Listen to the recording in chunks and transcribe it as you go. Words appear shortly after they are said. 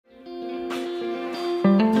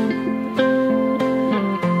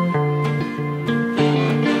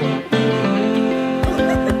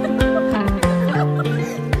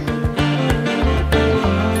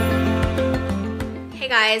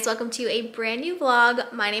guys, welcome to a brand new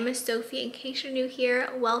vlog. My name is Sophie. In case you're new here,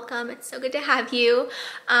 welcome. It's so good to have you.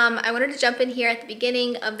 I wanted to jump in here at the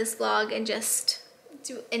beginning of this vlog and just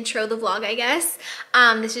to intro the vlog, I guess.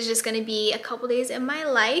 This is just gonna be a couple days in my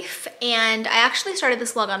life, and I actually started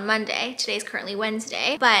this vlog on Monday. Today's currently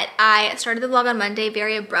Wednesday, but I started the vlog on Monday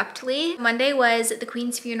very abruptly. Monday was the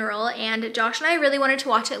Queen's funeral, and Josh and I really wanted to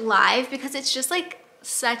watch it live because it's just like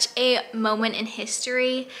such a moment in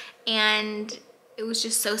history, and it was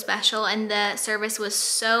just so special, and the service was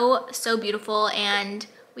so beautiful, and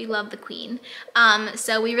we love the Queen.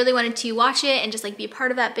 So we really wanted to watch it and just like be a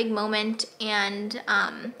part of that big moment. And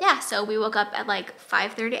yeah, so we woke up at like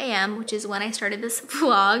 5:30 a.m., which is when I started this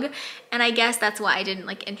vlog. And I guess that's why I didn't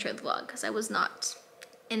like intro the vlog, because I was not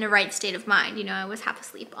in the right state of mind. You know, I was half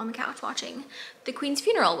asleep on the couch watching the Queen's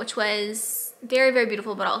funeral, which was very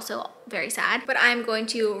beautiful, but also very sad. But I'm going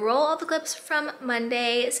to roll all the clips from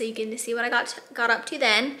Monday so you can see what I got up to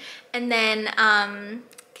then, and then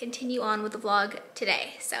continue on with the vlog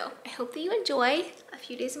today. So I hope that you enjoy a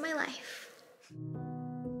few days of my life.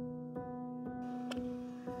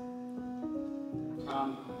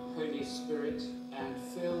 Come, Holy Spirit, and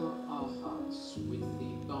fill our hearts with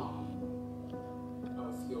the balm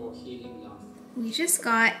of your healing love. We just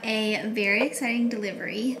got a very exciting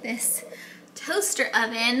delivery. This toaster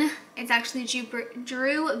oven. It's actually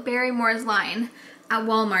Drew Barrymore's line at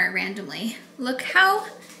Walmart randomly. Look how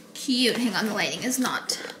cute. Hang on, the lighting is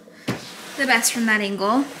not the best from that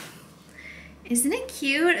angle. Isn't it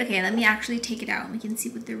cute? Okay, let me actually take it out and we can see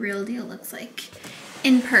what the real deal looks like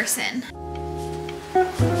in person.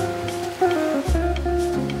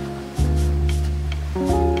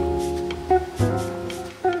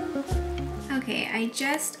 Okay, I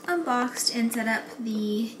just unboxed and set up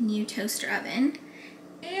the new toaster oven,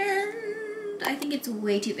 and I think it's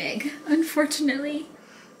way too big, unfortunately.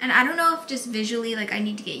 And I don't know if just visually, like, I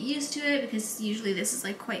need to get used to it, because usually this is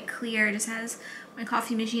like quite clear. It just has my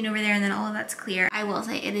coffee machine over there and then all of that's clear. I will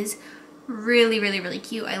say it is really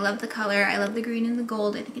cute. I love the color. I love the green and the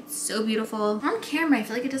gold. I think it's so beautiful. On camera, I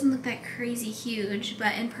feel like it doesn't look that crazy huge,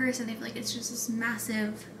 but in person, I feel like it's just this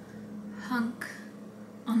massive hunk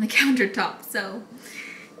on the countertop. So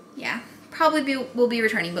yeah, probably we'll be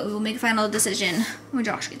returning, but we will make a final decision when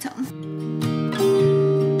Josh gets home.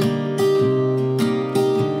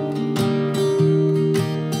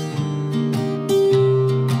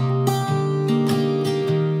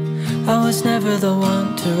 I was never the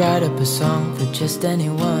one to write up a song for just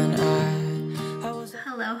anyone.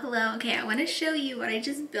 Hello. Okay, I want to show you what I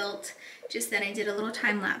just built. Just then I did a little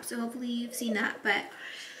time lapse, so hopefully you've seen that. But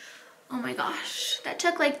oh my gosh, that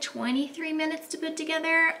took like 23 minutes to put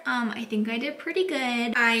together. I think I did pretty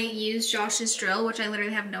good. I used Josh's drill, which I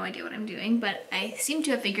literally have no idea what I'm doing, but I seem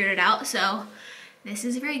to have figured it out, so this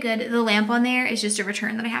is very good. The lamp on there is just a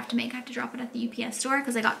return that I have to make. I have to drop it at the UPS store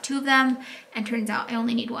because I got 2 of them, and turns out I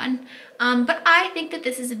only need 1. But I think that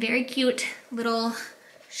this is a very cute little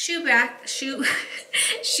shoe rack.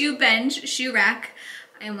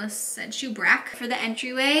 I almost said shoe rack for the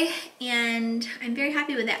entryway, and I'm very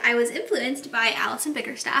happy with it. I was influenced by Allison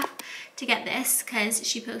Bickerstaff to get this because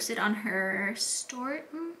she posted on her store.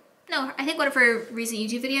 No, I think one of her recent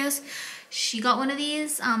YouTube videos, she got one of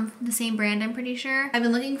these, the same brand, I'm pretty sure. I've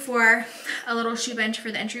been looking for a little shoe bench for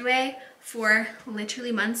the entryway for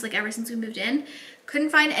literally months, like ever since we moved in.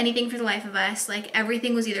 Couldn't find anything for the life of us. Like,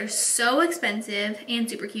 everything was either so expensive and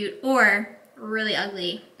super cute, or really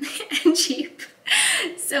ugly and cheap.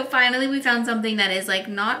 So finally we found something that is like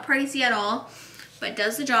not pricey at all, but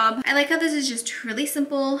does the job. I like how this is just really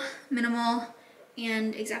simple, minimal,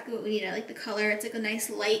 and exactly what we need. I like the color. It's like a nice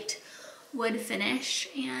light wood finish,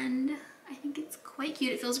 and I think it's quite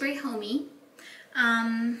cute. It feels very homey.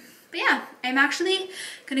 But yeah, I'm actually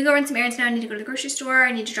gonna go run some errands now. I need to go to the grocery store.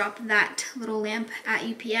 I need to drop that little lamp at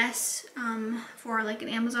UPS for like an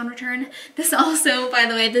Amazon return. This also, by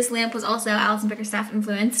the way, this lamp was also Allison Bickerstaff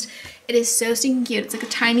influenced. It is so stinking cute. It's like a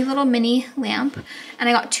tiny little mini lamp, and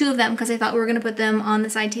I got 2 of them because I thought we were gonna put them on the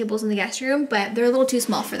side tables in the guest room, but they're a little too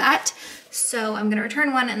small for that. So I'm gonna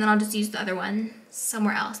return one, and then I'll just use the other one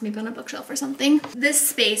somewhere else, maybe on a bookshelf or something. This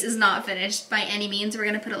space is not finished by any means. We're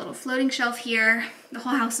gonna put a little floating shelf here. The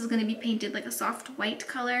whole house is gonna be painted like a soft white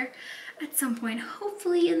color at some point.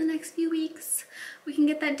 Hopefully in the next few weeks we can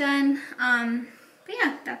get that done. But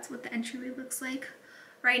yeah, that's what the entryway looks like.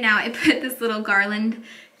 Right now I put this little garland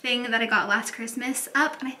thing that I got last Christmas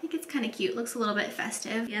up, and I think it's kind of cute. It looks a little bit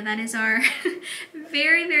festive. Yeah, that is our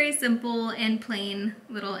very simple and plain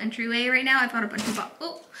little entryway right now. I've got a bunch of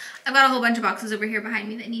I've got a whole bunch of boxes over here behind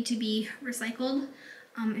me that need to be recycled.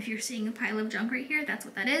 If you're seeing a pile of junk right here, that's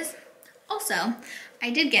what that is. Also, I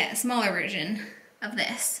did get a smaller version of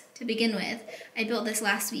this to begin with. I built this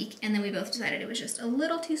last week and then we both decided it was just a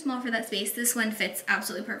little too small for that space. This one fits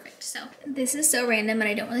absolutely perfect. So this is so random and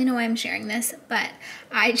I don't really know why I'm sharing this, but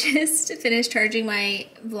I just finished charging my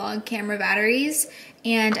vlog camera batteries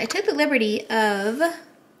and I took the liberty of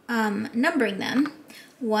numbering them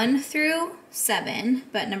 1 through 7,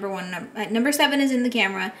 but number 7 is in the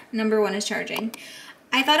camera, number 1 is charging.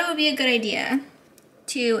 I thought it would be a good idea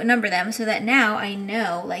to number them so that now I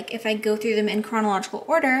know, like, if I go through them in chronological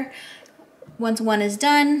order, once 1 is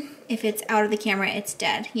done, if it's out of the camera, it's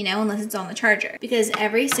dead, you know, unless it's on the charger. Because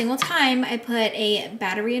every single time I put a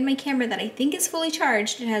battery in my camera that I think is fully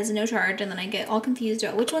charged, it has no charge, and then I get all confused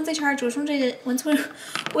about which ones I charged, which ones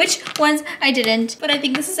I didn't. But I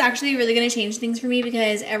think this is actually really gonna change things for me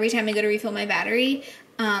because every time I go to refill my battery,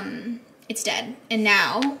 it's dead. And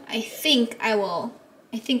now I think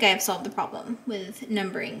I have solved the problem with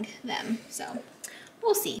numbering them, so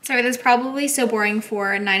we'll see. Sorry, that's probably so boring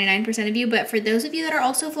for 99% of you, but for those of you that are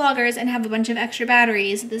also vloggers and have a bunch of extra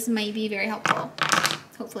batteries, this might be very helpful,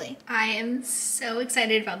 hopefully. I am so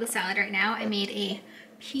excited about the salad right now. I made a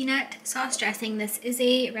peanut sauce dressing. This is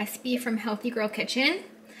a recipe from Healthy Girl Kitchen.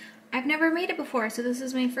 I've never made it before, so this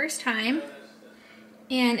is my first time.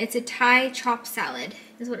 And it's a Thai chopped salad,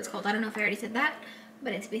 is what it's called. I don't know if I already said that,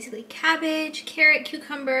 but it's basically cabbage, carrot,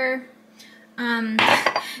 cucumber.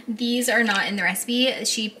 These are not in the recipe.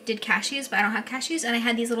 She did cashews, but I don't have cashews. And I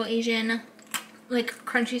had these little Asian, like,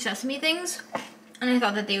 crunchy sesame things. And I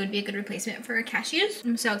thought that they would be a good replacement for cashews.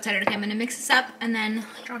 I'm so excited. Okay, I'm gonna mix this up and then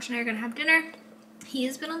Josh and I are gonna have dinner. He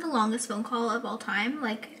has been on the longest phone call of all time.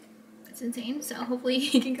 Like, it's insane. So hopefully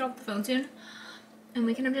he can get off the phone soon and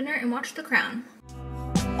we can have dinner and watch The Crown.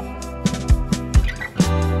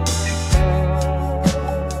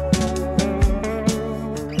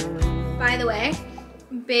 By the way,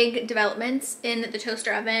 big developments in the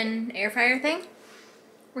toaster oven air fryer thing.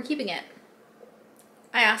 We're keeping it.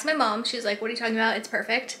 I asked my mom, she was like, what are you talking about? It's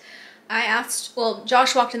perfect. I asked, well,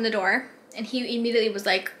 Josh walked in the door and he immediately was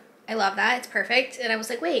like, I love that, it's perfect. And I was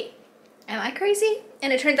like, wait, am I crazy?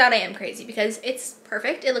 And it turns out I am crazy because it's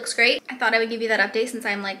perfect, it looks great. I thought I would give you that update since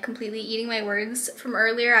I'm like completely eating my words from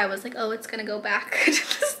earlier. I was like, oh, it's gonna go back to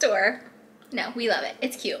the store. No, we love it,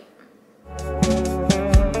 it's cute.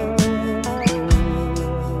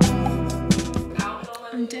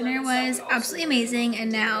 Dinner was absolutely amazing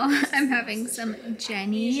and now I'm having some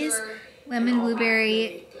Jenny's lemon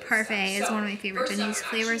blueberry parfait. It's one of my favorite Jenny's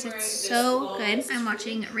flavors. It's so good. I'm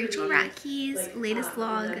watching Rachel Ratke's latest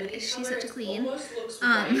vlog. She's such a queen.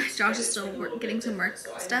 Josh is still getting some work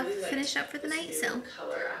stuff finished up for the night, so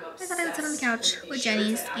I thought I would sit on the couch with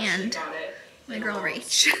Jenny's and my girl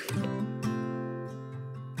Rach.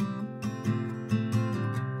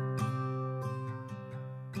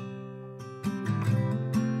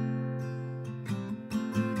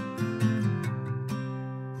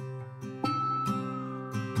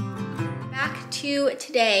 To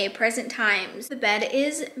today, present times. The bed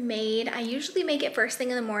is made. I usually make it first thing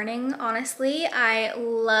in the morning, honestly. I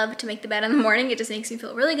love to make the bed in the morning. It just makes me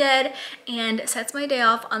feel really good and sets my day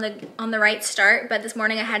off on the right start. But this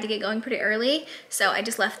morning I had to get going pretty early, so I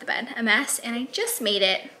just left the bed a mess and I just made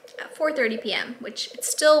it at 4:30 p.m., which it's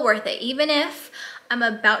still worth it. Even if I'm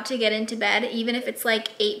about to get into bed, even if it's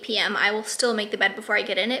like 8 p.m., I will still make the bed before I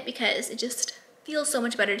get in it because it just feels so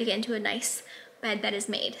much better to get into a nice bed that is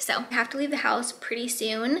made. So I have to leave the house pretty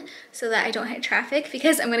soon so that I don't hit traffic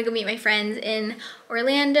because I'm gonna go meet my friends in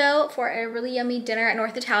Orlando for a really yummy dinner at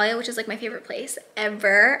North Italia, which is like my favorite place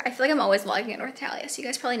ever. I feel like I'm always vlogging at North Italia, so you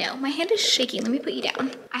guys probably know. My hand is shaking, let me put you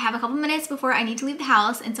down. I have a couple minutes before I need to leave the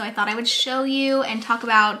house, and so I thought I would show you and talk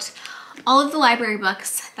about all of the library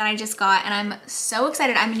books that I just got, and I'm so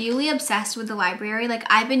excited. I'm newly obsessed with the library. Like,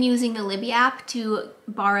 I've been using the Libby app to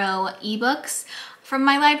borrow ebooks from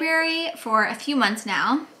my library for a few months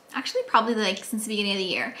now. Actually, probably like since the beginning of the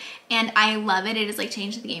year. And I love it. It has like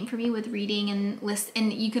changed the game for me with reading and lists.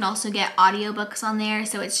 And you can also get audiobooks on there,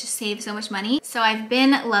 so it's just saved so much money. So I've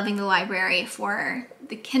been loving the library for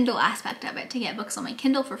the Kindle aspect of it, to get books on my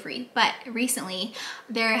Kindle for free. But recently,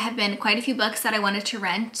 there have been quite a few books that I wanted to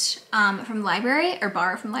rent from the library or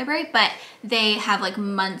borrow from the library, but they have like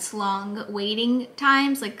months-long waiting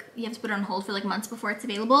times. Like, you have to put it on hold for like months before it's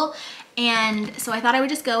available. And so I thought I would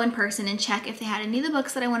just go in person and check if they had any of the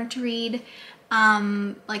books that I wanted to read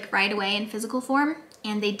like right away in physical form.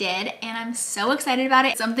 And they did, and I'm so excited about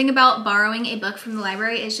it. Something about borrowing a book from the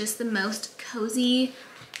library is just the most cozy,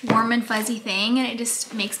 warm and fuzzy thing, and it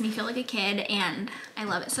just makes me feel like a kid, and I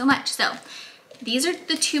love it so much. So these are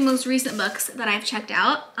the two most recent books that I've checked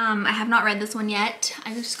out. I have not read this one yet.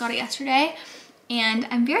 I just got it yesterday, and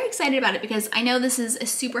I'm very excited about it because I know this is a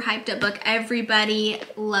super hyped up book. Everybody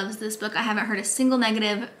loves this book. I haven't heard a single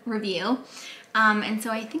negative review. And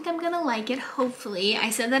so I think I'm gonna like it, hopefully. I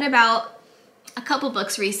said that about a couple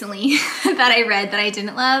books recently that I read that I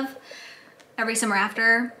didn't love. Every Summer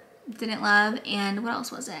After, didn't love, and what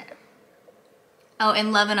else was it? Oh,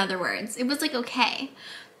 and Love in Other Words. It was like okay.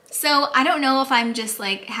 So I don't know if I'm just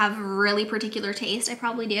like have really particular taste. I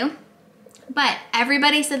probably do. But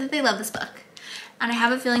everybody said that they love this book. And I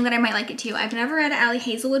have a feeling that I might like it too. I've never read an Ali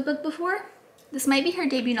Hazelwood book before. This might be her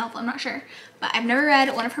debut novel, I'm not sure. But I've never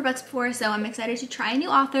read one of her books before, so I'm excited to try a new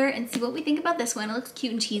author and see what we think about this one. It looks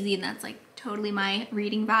cute and cheesy, and that's like totally my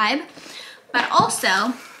reading vibe. But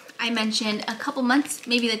also, I mentioned a couple months,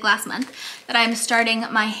 maybe like last month, that I'm starting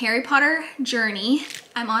my Harry Potter journey.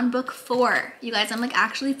 I'm on book 4. You guys, I'm like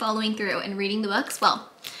actually following through and reading the books.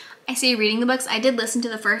 Well, I say reading the books. I did listen to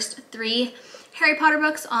the first 3 Harry Potter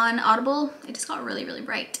books on Audible. I just got really, really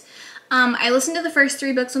bright. I listened to the first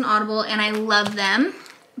 3 books on Audible and I love them,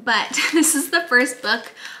 but this is the first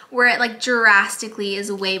book where it like drastically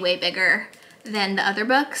is way, way bigger than the other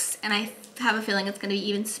books, and I have a feeling it's gonna be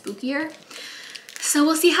even spookier. So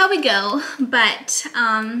we'll see how we go, but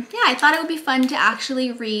yeah, I thought it would be fun to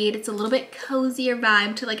actually read. It's a little bit cozier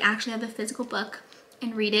vibe to like actually have the physical book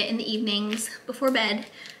and read it in the evenings before bed.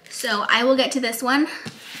 So I will get to this one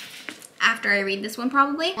after I read this one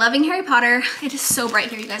probably. Loving Harry Potter. It is so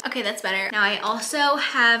bright here, you guys. Okay, that's better. Now I also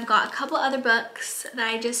have got a couple other books that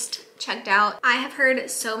I just checked out. I have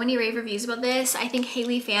heard so many rave reviews about this. I think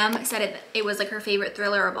Haley Pham said it was like her favorite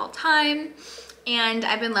thriller of all time. And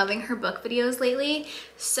I've been loving her book videos lately.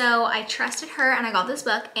 So I trusted her and I got this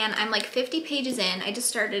book, and I'm like 50 pages in. I just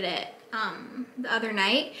started it the other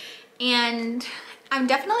night and I'm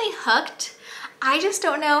definitely hooked. I just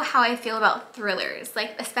don't know how I feel about thrillers,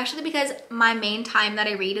 like especially because my main time that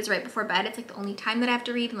I read is right before bed. It's like the only time that I have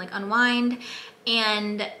to read and like unwind.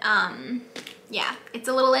 And yeah, it's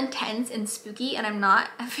a little intense and spooky, and I'm not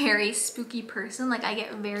a very spooky person. Like I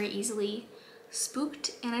get very easily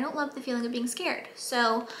spooked and I don't love the feeling of being scared.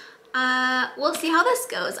 So we'll see how this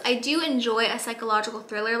goes. I do enjoy a psychological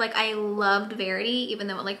thriller. Like I loved Verity, even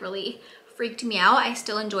though it like really freaked me out. I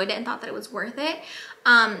still enjoyed it and thought that it was worth it.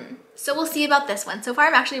 So we'll see about this one. So far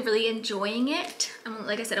I'm actually really enjoying it.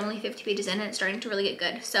 Like I said, I'm only 50 pages in and it's starting to really get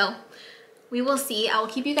good. So we will see. I will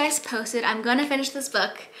keep you guys posted. I'm gonna finish this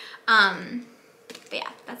book. But yeah,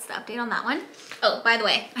 that's the update on that one. Oh, by the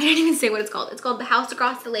way, I didn't even say what it's called. It's called The House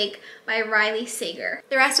Across the Lake by Riley Sager.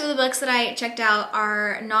 The rest of the books that I checked out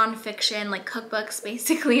are nonfiction, like cookbooks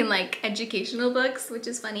basically, and like educational books, which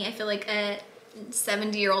is funny. I feel like a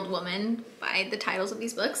 70-year-old woman by the titles of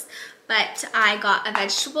these books. But I got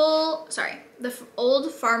the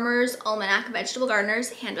Old Farmer's Almanac Vegetable Gardener's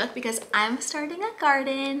Handbook because I'm starting a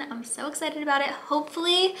garden. I'm so excited about it.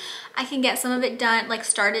 Hopefully I can get some of it done, like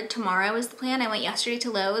started tomorrow is the plan. I went yesterday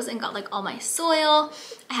to Lowe's and got like all my soil.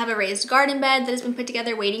 I have a raised garden bed that has been put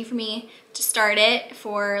together waiting for me to start it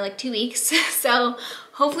for like 2 weeks. So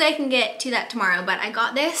hopefully I can get to that tomorrow. But I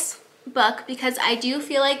got this book because I do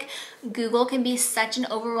feel like Google can be such an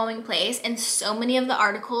overwhelming place, and so many of the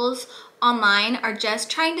articles online are just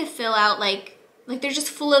trying to fill out like they're just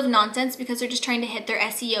full of nonsense because they're just trying to hit their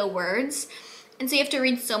SEO words. And so you have to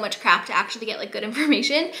read so much crap to actually get like good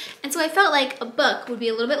information. And so I felt like a book would be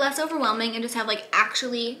a little bit less overwhelming and just have like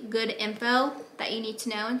actually good info that you need to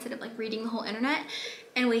know instead of like reading the whole internet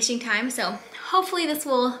and wasting time. So hopefully this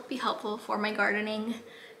will be helpful for my gardening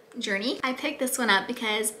journey. I picked this one up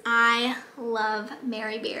because I love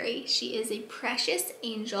Mary Berry. She is a precious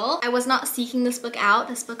angel. I was not seeking this book out.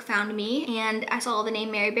 This book found me, and I saw the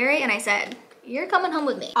name Mary Berry and I said, you're coming home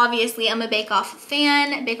with me. Obviously, I'm a Bake Off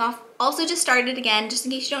fan. Bake Off also just started again, just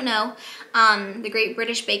in case you don't know. The Great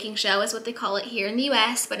British Baking Show is what they call it here in the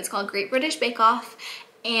US, but it's called Great British Bake Off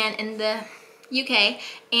and in the UK.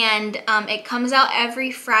 And it comes out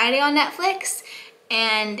every Friday on Netflix.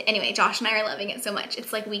 And anyway, Josh and I are loving it so much.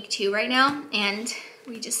 It's like week 2 right now, and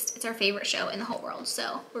it's our favorite show in the whole world.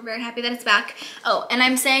 So we're very happy that it's back. Oh, and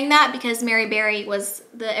I'm saying that because Mary Berry was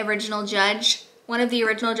the original judge, one of the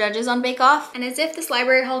original judges on Bake Off. And as if this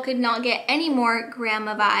library haul could not get any more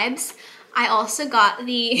grandma vibes, I also got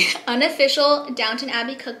the unofficial Downton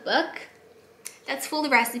Abbey cookbook. That's full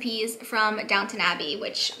of recipes from Downton Abbey,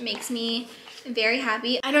 which makes me very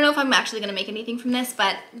happy. I don't know if I'm actually gonna make anything from this,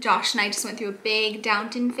 but Josh and I just went through a big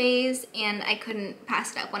Downton phase and I couldn't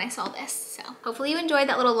pass it up when I saw this. So hopefully you enjoyed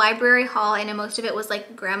that little library haul. I know most of it was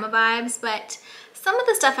like grandma vibes, but some of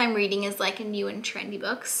the stuff I'm reading is like new and trendy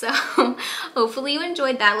books. So hopefully you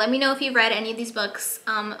enjoyed that. Let me know if you've read any of these books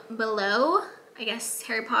below. I guess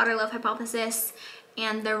Harry Potter, Love Hypothesis,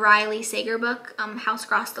 and the Riley Sager book, House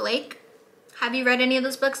Across the Lake. Have you read any of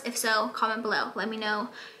those books? If so, comment below. Let me know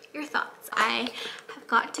your thoughts. I have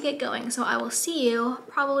got to get going, so I will see you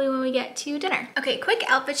probably when we get to dinner. Okay, quick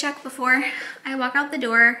outfit check before I walk out the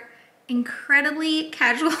door. Incredibly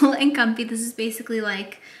casual and comfy. This is basically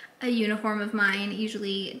like a uniform of mine.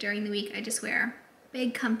 Usually during the week, I just wear a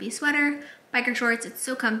big comfy sweater, biker shorts. It's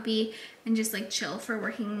so comfy and just like chill for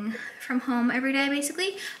working from home every day,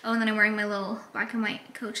 basically. Oh, and then I'm wearing my little black and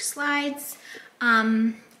white Coach slides.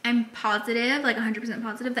 I'm positive, like 100%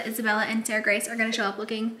 positive, that Isabella and Sarah Grace are gonna show up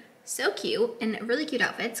looking so cute in really cute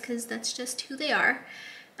outfits, because that's just who they are.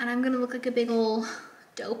 And I'm gonna look like a big old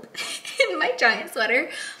dope in my giant sweater,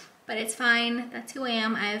 but it's fine. That's who I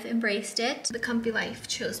am. I've embraced it. The comfy life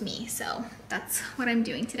chose me, so that's what I'm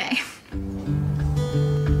doing today.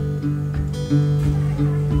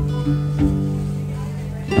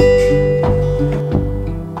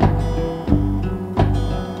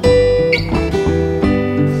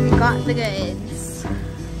 The goods.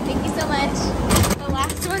 Thank you so much. The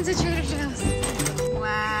last one's at Trader Joe's.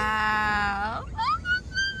 Wow.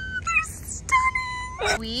 They're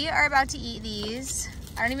stunning. We are about to eat these.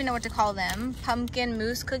 I don't even know what to call them. Pumpkin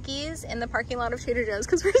mousse cookies in the parking lot of Trader Joe's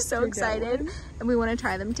because we're so excited and we want to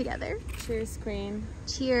try them together. Cheers, queen.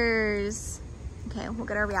 Cheers. Okay, we'll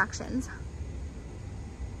get our reactions.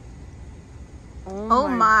 Oh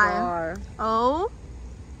my. God. Oh.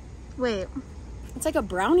 Wait. It's like a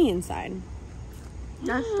brownie inside.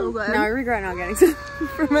 That's so good. Now I regret not getting some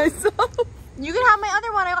for myself. You can have my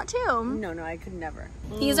other one. I got two. No, I could never.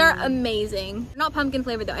 These are amazing. Not pumpkin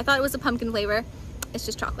flavor though. I thought it was a pumpkin flavor. It's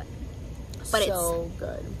just chocolate. But so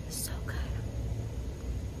good. So good.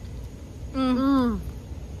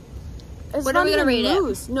 What are we gonna rate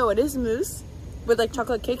it? No, it is mousse with like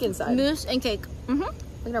chocolate cake inside. Mousse and cake. Look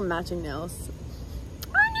at our matching nails.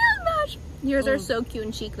 Our nails match. Yours are so cute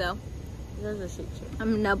and chic though. Yours are chic too.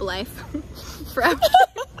 I'm nub life. Forever.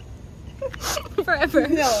 Forever.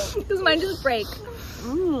 No. Because mine just break.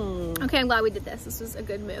 Okay, I'm glad we did this. This was a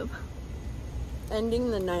good move. Ending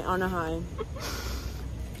the night on a high.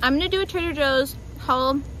 I'm gonna do a Trader Joe's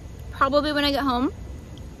haul probably when I get home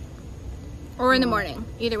or in the morning.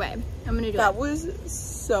 Either way, I'm gonna do it. That was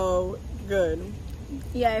so good.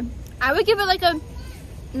 Yay. I would give it like a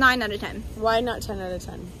 9 out of 10. Why not 10 out of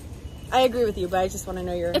 10? I agree with you, but I just want to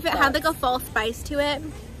know your If it had like a fall spice to it,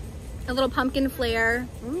 a little pumpkin flair,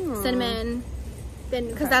 cinnamon, then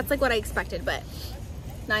because that's like what I expected, but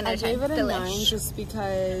 9 out of 10. I gave it a 9 just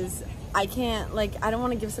because I can't, like, I don't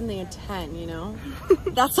want to give something a 10, you know?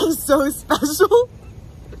 That sounds so special.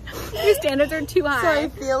 Your standards are too high. So I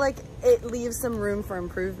feel like it leaves some room for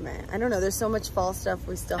improvement. I don't know, there's so much fall stuff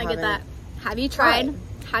we still haven't. I get that. Have you tried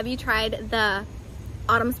the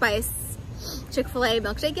Autumn Spice Chick-fil-A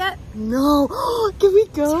milkshake yet? No. Can we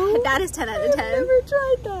go? That is 10 out of 10. I've never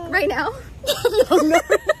tried that. Right now? No.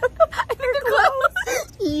 You're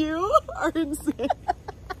close. You are insane.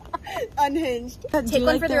 Unhinged. Take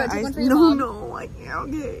one for the road. Take one for your mom. No, I can't.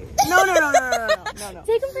 Okay. No.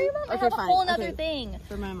 Take them for your mom. Okay, I have fine. a whole other thing.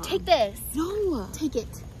 For my mom. Take this. No. Take it.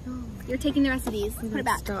 No. You're taking the rest of these. Put it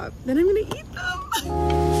back. Stop. Then I'm gonna eat them.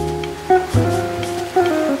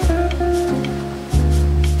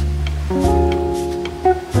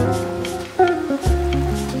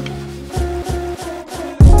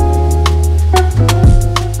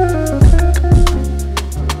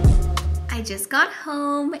 I just got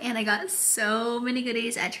home and I got so many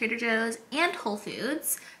goodies at Trader Joe's and Whole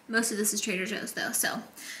Foods. Most of this is Trader Joe's though, so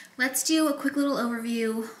let's do a quick little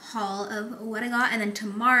overview haul of what I got, and then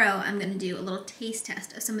tomorrow I'm gonna do a little taste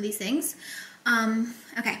test of some of these things.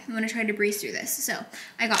 Okay, I'm gonna try to breeze through this. So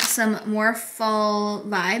I got some more fall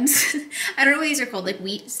vibes. I don't know what these are called, like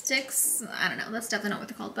wheat sticks. I don't know, that's definitely not what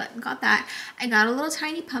they're called, but got that. I got a little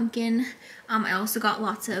tiny pumpkin. I also got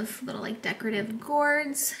lots of little like decorative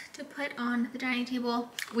gourds to put on the dining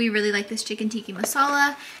table. We really like this chicken tikka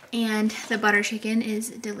masala, and the butter chicken is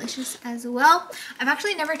delicious as well. I've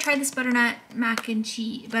actually never tried this butternut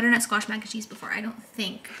squash mac and cheese before, I don't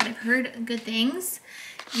think, but I've heard good things.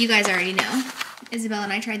 You guys already know. Isabella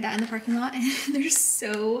and I tried that in the parking lot and they're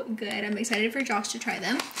so good. I'm excited for Josh to try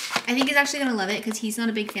them. I think he's actually gonna love it because he's not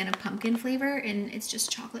a big fan of pumpkin flavor and it's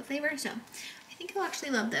just chocolate flavor, so I think he'll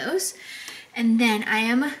actually love those. And then I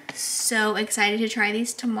am so excited to try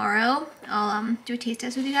these tomorrow. I'll do a taste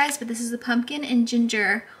test with you guys, but this is the pumpkin and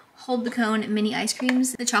ginger hold the cone mini ice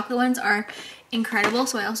creams. The chocolate ones are incredible,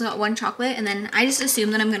 so I also got one chocolate, and then I just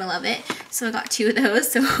assumed that I'm gonna love it, so I got 2 of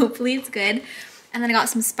those, so hopefully it's good. And then I got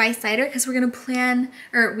some spice cider because we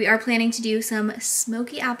are planning to do some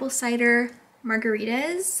smoky apple cider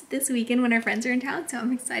margaritas this weekend when our friends are in town, so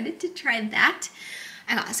I'm excited to try that.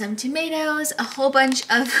 I got some tomatoes, a whole bunch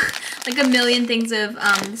of, like a million things of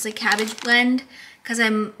this like cabbage blend, because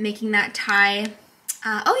I'm making that Thai,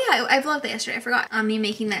 oh yeah, I vlogged that yesterday, I forgot. Me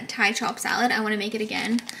making that Thai chopped salad. I want to make it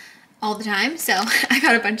again all the time, so I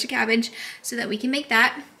got a bunch of cabbage so that we can make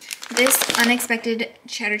that. This unexpected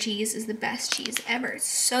cheddar cheese is the best cheese ever. It's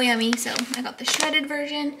so yummy. So I got the shredded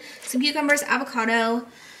version, some cucumbers, avocado,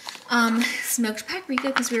 smoked paprika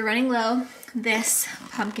because we were running low. This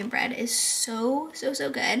pumpkin bread is so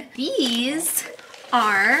good. These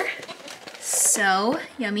are so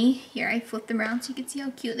yummy. Here, I flipped them around so you can see how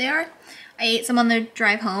cute they are. I ate some on the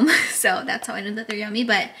drive home, so that's how I know that they're yummy,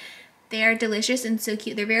 but they are delicious and so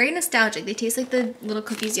cute. They're very nostalgic. They taste like the little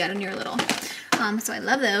cookies you had when you were little. So I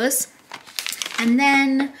love those. And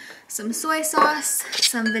then some soy sauce,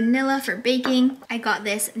 some vanilla for baking. I got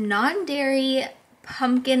this non-dairy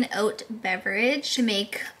pumpkin oat beverage to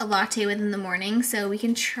make a latte with in the morning. So we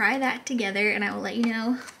can try that together and I will let you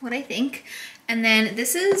know what I think. And then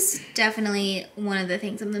this is definitely one of the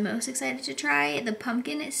things I'm the most excited to try, the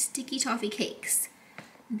pumpkin sticky toffee cakes.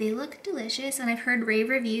 They look delicious and I've heard rave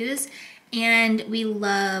reviews. And we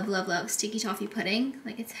love sticky toffee pudding,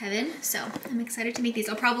 like it's heaven. So I'm excited to make these.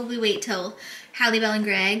 I'll probably wait till Hallie, Belle, and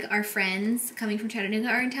Greg, our friends coming from Chattanooga,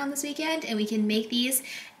 are in town this weekend, and we can make these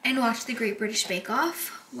and watch the Great British Bake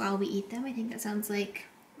Off while we eat them. I think that sounds like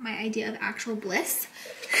my idea of actual bliss.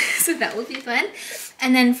 So that will be fun.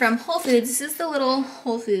 And then from Whole Foods, this is the little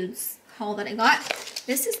Whole Foods haul that I got.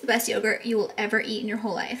 This is the best yogurt you will ever eat in your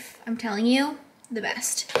whole life. I'm telling you, the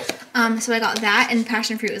best. So I got that, and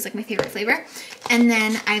passion fruit was like my favorite flavor. And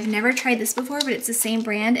then I've never tried this before, but it's the same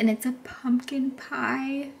brand and it's a pumpkin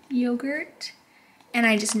pie yogurt. And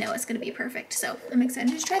I just know it's gonna be perfect. So I'm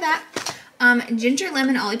excited to try that. Ginger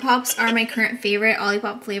lemon Olippops are my current favorite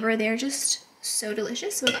Olipop flavor. They're just so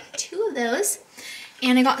delicious. So I got 2 of those.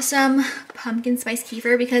 And I got some pumpkin spice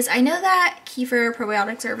kefir because I know that kefir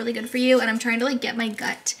probiotics are really good for you, and I'm trying to like get my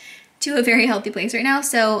gut to a very healthy place right now.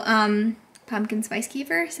 So pumpkin spice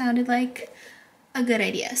kefir sounded like a good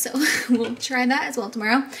idea. So we'll try that as well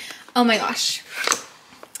tomorrow. Oh my gosh.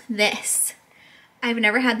 This. I've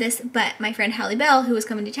never had this, but my friend Hallie Belle, who is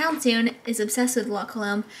coming to town soon, is obsessed with La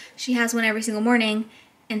Colombe. She has one every single morning,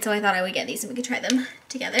 and so I thought I would get these and we could try them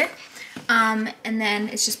together. And then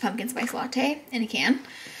it's just pumpkin spice latte in a can.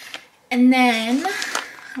 And then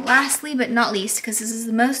lastly but not least, because this is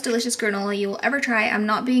the most delicious granola you will ever try. I'm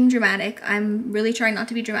not being dramatic. I'm really trying not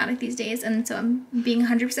to be dramatic these days, and so I'm being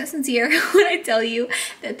 100% sincere when I tell you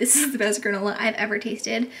that this is the best granola I've ever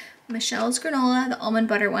tasted. Michelle's granola, the almond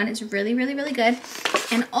butter one, is really good.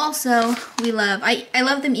 And also we love, I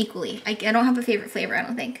love them equally. I don't have a favorite flavor, I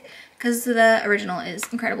don't think, because the original is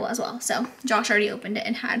incredible as well. So Josh already opened it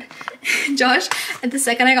and had, Josh, at the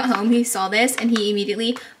second I got home, he saw this and he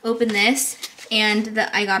immediately opened this, and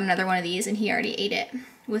I got another one of these and he already ate it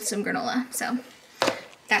with some granola. So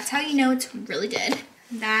that's how you know it's really good.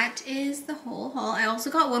 That is the whole haul. I also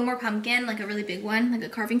got one more pumpkin, like a really big one, like a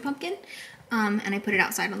carving pumpkin. And I put it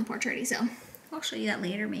outside on the porch already, so I'll show you that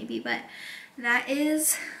later maybe, but that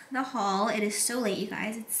is the haul. It is so late, you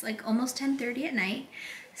guys. It's like almost 10:30 at night,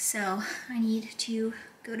 so I need to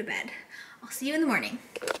go to bed. I'll see you in the morning.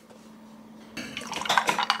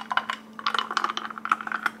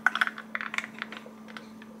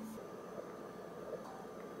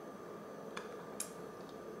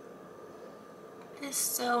 It is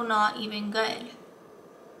so not even good.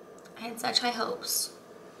 I had such high hopes.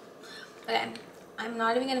 Okay, I'm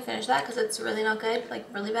not even gonna finish that because it's really not good, like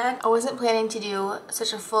really bad. I wasn't planning to do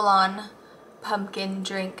such a full-on pumpkin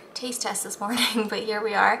drink taste test this morning, but here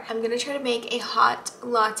we are. I'm gonna try to make a hot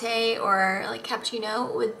latte or like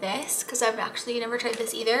cappuccino with this because I've actually never tried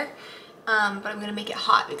this either. But I'm gonna make it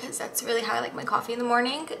hot because that's really how I like my coffee in the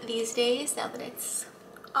morning these days, now that it's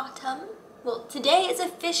autumn. Well, today is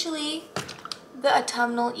officially the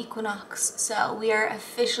autumnal equinox, so we are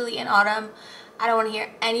officially in autumn. I don't want to hear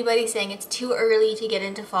anybody saying it's too early to get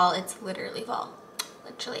into fall. It's literally fall,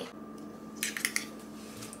 literally.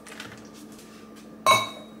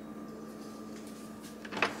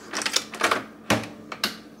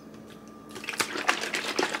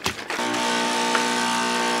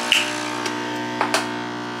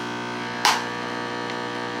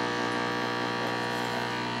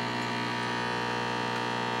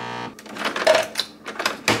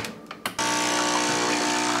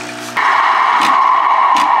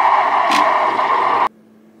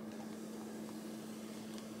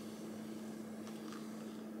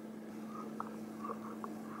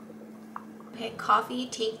 Okay, coffee,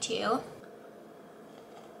 take 2.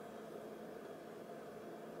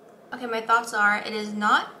 Okay, my thoughts are, it is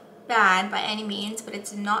not bad by any means, but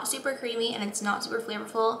it's not super creamy and it's not super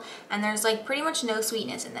flavorful, and there's like pretty much no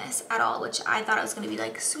sweetness in this at all, which I thought it was going to be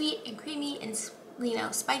like sweet and creamy and, you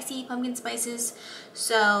know, spicy, pumpkin spices.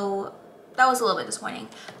 So that was a little bit disappointing,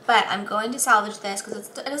 but I'm going to salvage this because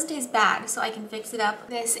it doesn't taste bad, so I can fix it up.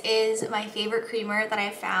 This is my favorite creamer that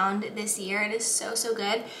I've found this year. It is so, so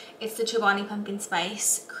good. It's the Chobani Pumpkin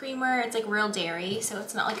Spice Creamer. It's like real dairy, so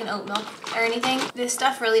it's not like an oat milk or anything. This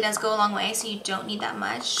stuff really does go a long way, so you don't need that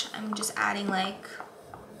much. I'm just adding like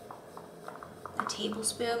a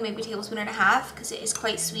tablespoon, maybe a tablespoon and a half, because it is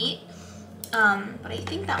quite sweet. But I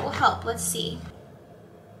think that will help. Let's see.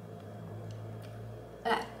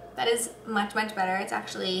 Okay. That is much, much better. It's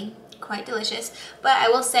actually quite delicious. But I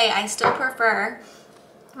will say I still prefer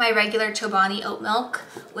my regular Chobani oat milk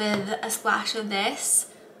with a splash of this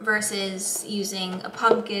versus using a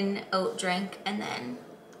pumpkin oat drink and then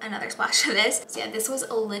another splash of this. So yeah, this was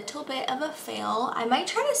a little bit of a fail. I might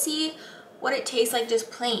try to see what it tastes like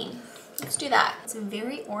just plain. Let's do that. It's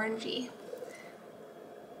very orangey.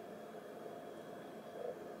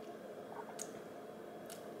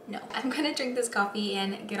 No, I'm gonna drink this coffee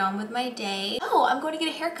and get on with my day. Oh, I'm going to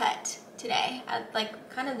get a haircut today, like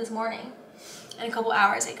kind of this morning. In a couple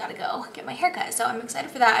hours, I gotta go get my haircut. So I'm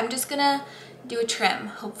excited for that. I'm just gonna do a trim,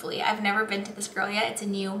 hopefully. I've never been to this girl yet. It's a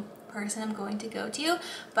new person I'm going to go to.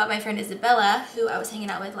 But my friend Isabella, who I was hanging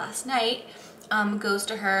out with last night, goes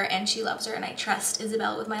to her and she loves her, and I trust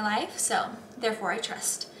Isabella with my life. So therefore I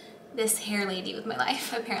trust this hair lady with my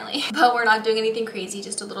life, apparently. But we're not doing anything crazy,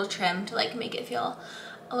 just a little trim to like make it feel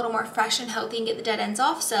a little more fresh and healthy and get the dead ends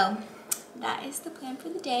off. So that is the plan for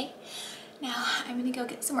the day. Now I'm gonna go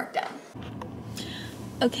get some work done.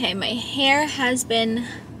 Okay, my hair has been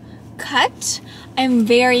cut. I'm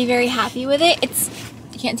very, very happy with it.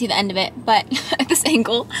 You can't see the end of it, but at this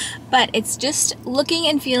angle, but it's just looking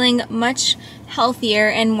and feeling much healthier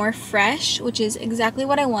and more fresh, which is exactly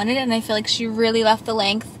what I wanted. And I feel like she really left the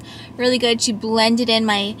length really good. She blended in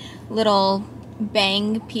my little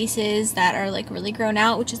bang pieces that are like really grown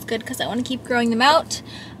out, which is good because I want to keep growing them out.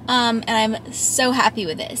 And I'm so happy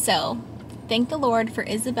with it. So thank the Lord for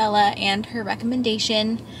Isabella and her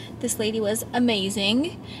recommendation. This lady was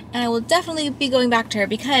amazing, and I will definitely be going back to her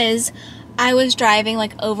because I was driving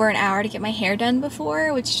like over an hour to get my hair done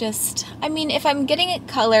before, which just, I mean, if I'm getting it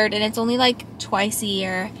colored and it's only like twice a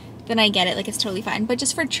year, then I get it, like it's totally fine. But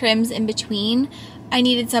just for trims in between, I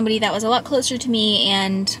needed somebody that was a lot closer to me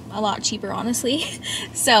and a lot cheaper, honestly.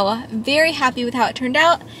 So very happy with how it turned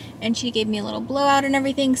out, and she gave me a little blowout and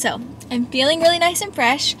everything. So I'm feeling really nice and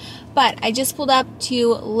fresh. But I just pulled up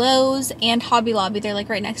to Lowe's and Hobby Lobby. They're like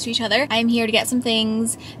right next to each other. I'm here to get some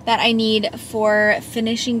things that I need for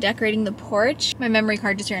finishing decorating the porch. My memory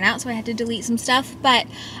card just ran out, so I had to delete some stuff. But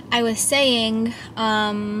I was saying,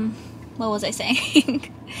 what was I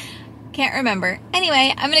saying? Can't remember.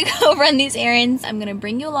 Anyway, I'm gonna go run these errands. I'm gonna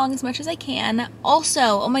bring you along as much as I can. Also,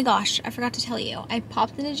 oh my gosh, I forgot to tell you. I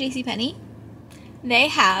popped into JCPenney. They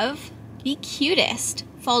have the cutest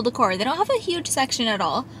fall decor. They don't have a huge section at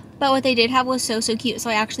all, but what they did have was so, so cute. So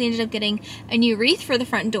I actually ended up getting a new wreath for the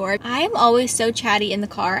front door. I am always so chatty in the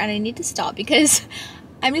car, and I need to stop because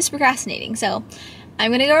I'm just procrastinating. So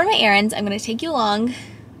I'm gonna go run my errands. I'm gonna take you along.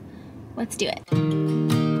 Let's do it.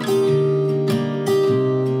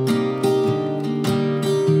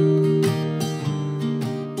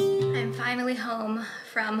 I'm finally home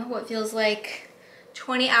from what feels like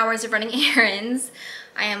 20 hours of running errands.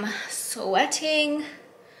 I am sweating.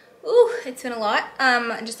 Ooh, it's been a lot,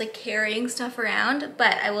 just like carrying stuff around,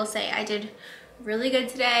 but I will say I did really good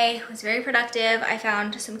today. Was very productive. I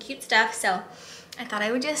found some cute stuff, so I thought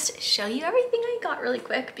I would just show you everything I got really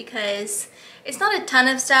quick because it's not a ton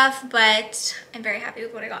of stuff, but I'm very happy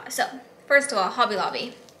with what I got. So first of all, Hobby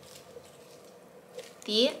Lobby.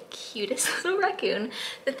 The cutest little raccoon.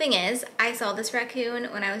 The thing is, I saw this raccoon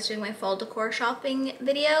when I was doing my fall decor shopping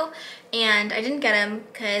video, and I didn't get him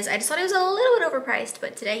because I just thought he was a little bit overpriced,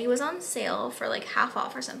 but today he was on sale for like half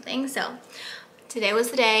off or something. So today was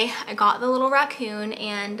the day I got the little raccoon,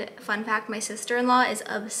 and fun fact, my sister-in-law is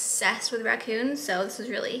obsessed with raccoons, so this is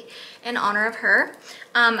really in honor of her.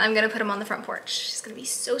 I'm gonna put him on the front porch. She's gonna be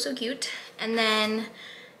so, so cute. And then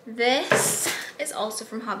this is also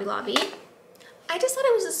from Hobby Lobby. I just thought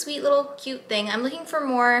it was a sweet little cute thing. I'm looking for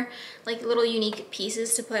more like little unique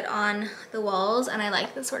pieces to put on the walls, and I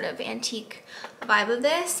like the sort of antique vibe of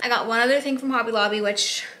this. I got one other thing from Hobby Lobby,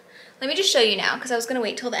 which let me just show you now because I was gonna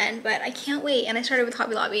wait till the end, but I can't wait, and I started with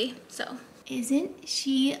Hobby Lobby, so Isn't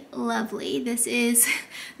she lovely? This is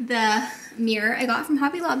the mirror I got from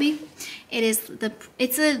Hobby Lobby.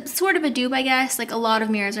 It's a sort of a dupe, I guess. Like, a lot of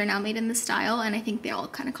mirrors are now made in this style, and I think they all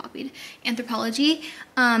kind of copied Anthropologie.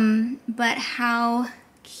 But how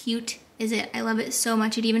cute is it? I love it so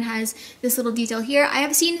much. It even has this little detail here. I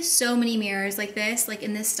have seen so many mirrors like this, like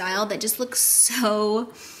in this style, that just look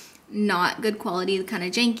so not good quality, kind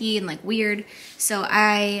of janky and like weird. So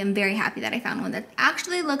I am very happy that I found one that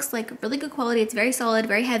actually looks like really good quality. It's very solid,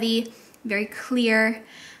 very heavy, very clear.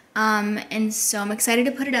 And so I'm excited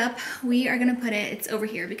to put it up. We are gonna put it, it's over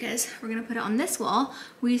here because we're gonna put it on this wall.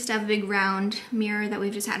 We used to have a big round mirror that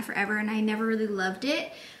we've just had forever, and I never really loved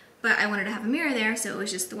it, but I wanted to have a mirror there, so it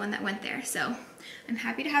was just the one that went there. So I'm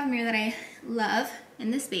happy to have a mirror that I love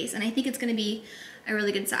in this space, and I think it's gonna be a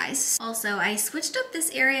really good size. Also, I switched up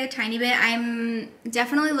this area a tiny bit. I'm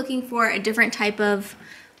definitely looking for a different type of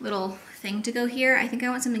little thing to go here. I think I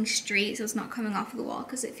want something straight so it's not coming off of the wall,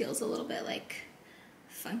 because it feels a little bit like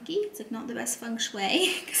funky. It's like not the best feng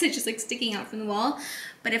shui because it's just like sticking out from the wall.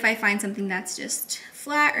 But if I find something that's just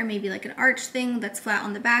flat, or maybe like an arch thing that's flat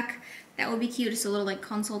on the back, that would be cute. Just a little like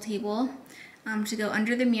console table to go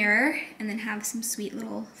under the mirror, and then have some sweet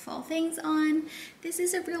little fall things on. This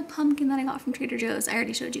is a real pumpkin that I got from Trader Joe's. I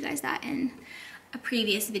already showed you guys that in a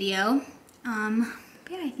previous video.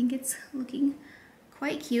 But yeah, I think it's looking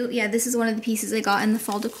quite cute. Yeah, this is one of the pieces I got in the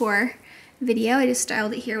fall decor video. I just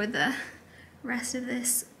styled it here with the rest of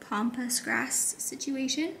this pampas grass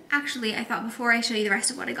situation. Actually, I thought before I show you the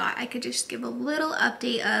rest of what I got, I could just give a little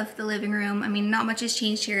update of the living room. I mean, not much has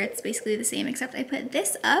changed here. It's basically the same, except I put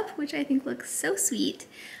this up, which I think looks so sweet.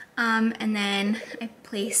 And then I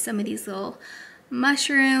placed some of these little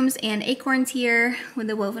mushrooms and acorns here with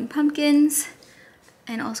the woven pumpkins,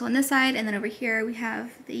 and also on this side. And then over here we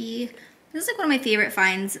have this is like one of my favorite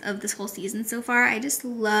finds of this whole season so far. I just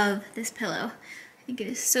love this pillow. I think it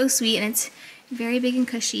is so sweet, and it's very big and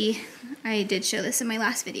cushy. I did show this in my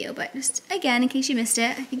last video, but just again, in case you missed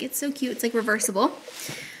it, I think it's so cute. It's like reversible.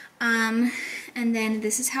 And then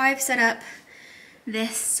this is how I've set up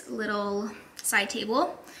this little side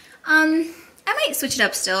table. I might switch it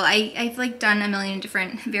up still. I've like done a million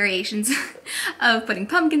different variations of putting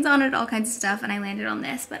pumpkins on it, all kinds of stuff, and I landed on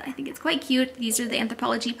this, but I think it's quite cute. These are the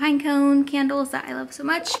Anthropologie pine cone candles that I love so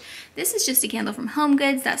much. This is just a candle from Home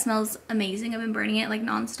Goods that smells amazing. I've been burning it like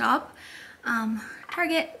non-stop.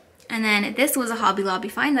 Target. And then this was a Hobby Lobby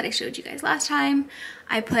find that I showed you guys last time.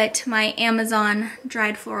 I put my Amazon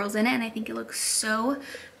dried florals in it, and I think it looks so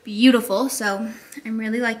beautiful. So I'm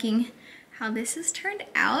really liking how this has turned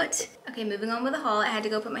out. Okay, moving on with the haul. I had to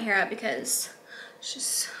go put my hair up because it's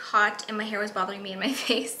just hot and my hair was bothering me in my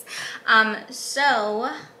face. So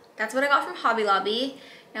that's what I got from Hobby Lobby.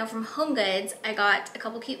 Now from Home Goods, I got a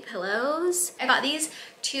couple cute pillows. I got these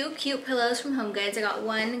 2 cute pillows from Home Goods. I got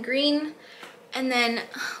one green and then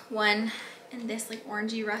one in this like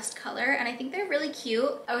orangey rust color, and I think they're really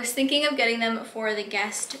cute. I was thinking of getting them for the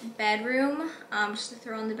guest bedroom, just to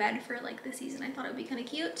throw on the bed for like the season. I thought it would be kind of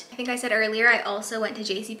cute. I think I said earlier, I also went to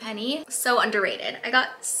JCPenney. So underrated. I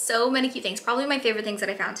got so many cute things. Probably my favorite things that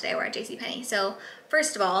I found today were at JCPenney. So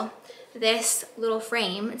first of all, this little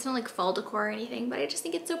frame, it's not like fall decor or anything, but I just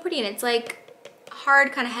think it's so pretty, and it's like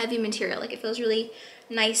hard, kind of heavy material. Like, it feels really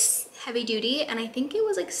nice, heavy duty, and I think it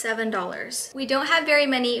was like $7. We don't have very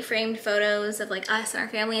many framed photos of like us and our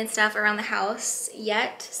family and stuff around the house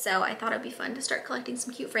yet, so I thought it'd be fun to start collecting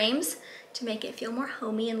some cute frames to make it feel more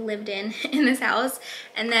homey and lived in this house.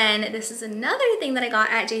 And then this is another thing that I got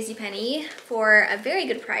at JCPenney for a very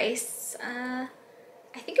good price.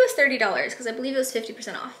 I think it was $30 because I believe it was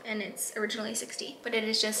 50% off, and it's originally $60, but it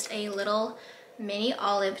is just a little mini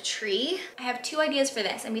olive tree. I have 2 ideas for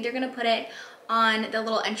this. I'm either gonna put it on the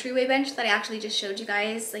little entryway bench that I actually just showed you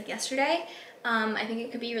guys like yesterday. I think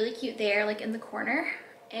it could be really cute there, like in the corner,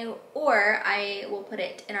 or I will put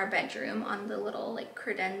it in our bedroom on the little like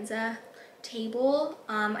credenza table.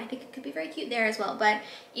 I think it could be very cute there as well, but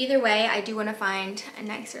either way, I do want to find a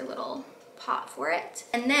nicer little pot for it.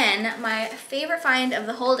 And then my favorite find of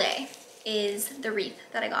the whole day is the wreath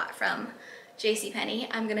that I got from JCPenney.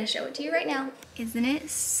 I'm gonna show it to you right now. Isn't it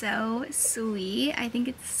so sweet? I think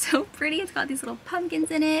it's so pretty. It's got these little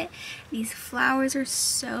pumpkins in it. These flowers are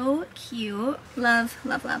so cute. Love,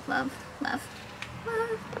 love, love, love, love,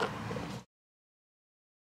 love.